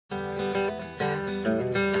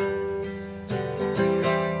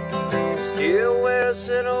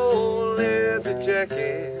wears an old leather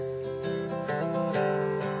jacket.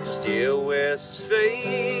 He still wears his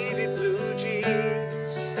faded blue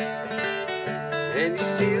jeans, and he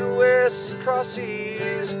still wears his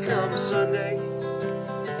crosses come Sunday,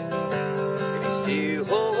 and he still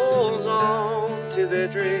holds on to their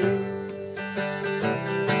dream.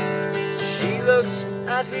 She looks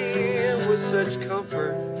at him with such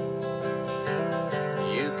comfort.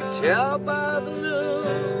 You can tell by the look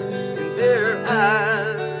in their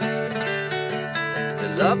eyes.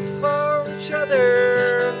 Their love for each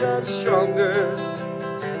other got stronger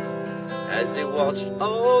as they watched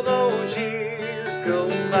all those years go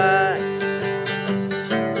by.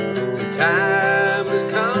 The time has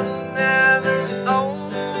come now, there's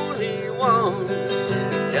only one.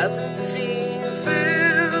 It doesn't seem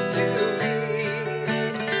fair to me,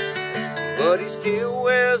 but he still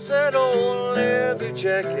wears that old leather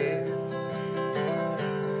jacket,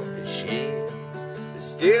 and she is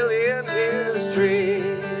still in his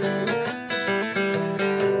dream.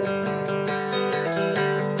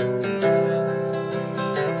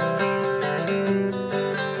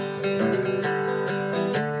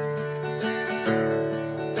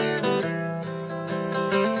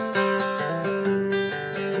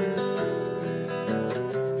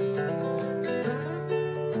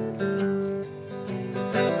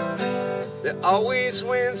 They always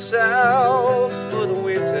went south for the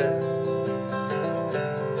winter.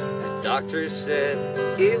 The doctor said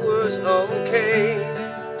it was okay,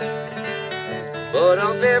 but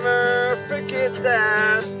I'll never forget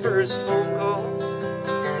that first phone call.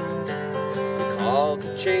 The call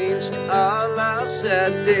that changed our lives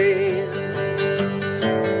that day.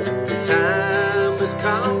 The time has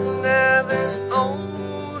come now, there's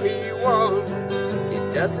only one.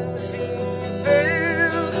 It doesn't seem fair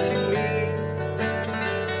to me,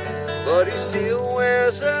 but he still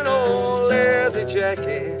wears an old leather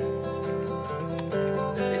jacket,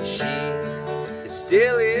 and she is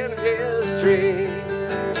still in his dream.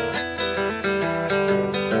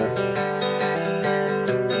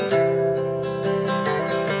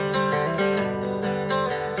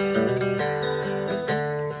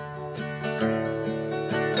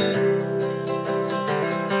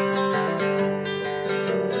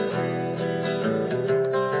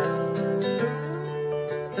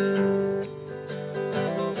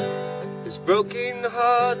 His broken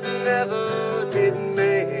heart never did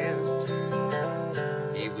mend.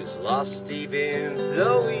 He was lost even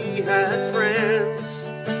though he had friends,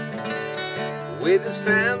 with his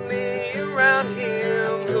family around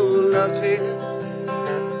him who loved him.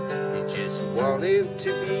 He just wanted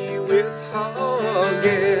to be with her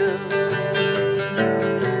again.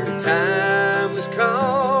 The time has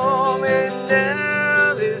come and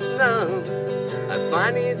now there's none. I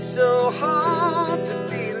find it so hard to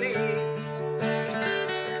believe.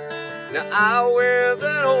 Now I wear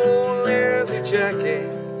that old leather jacket.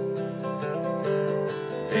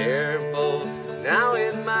 They're both now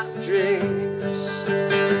in my dreams.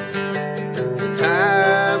 The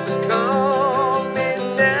time has come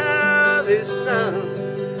and now there's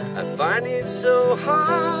none. I find it so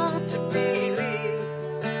hard to believe.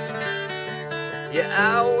 Yeah,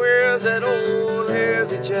 I wear that old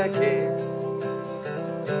leather jacket.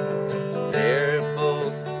 They're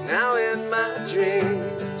both now in my dreams.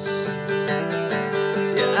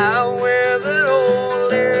 I wear that old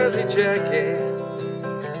leather jacket,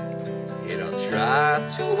 and I'll try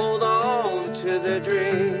to hold on to the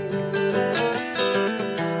dream.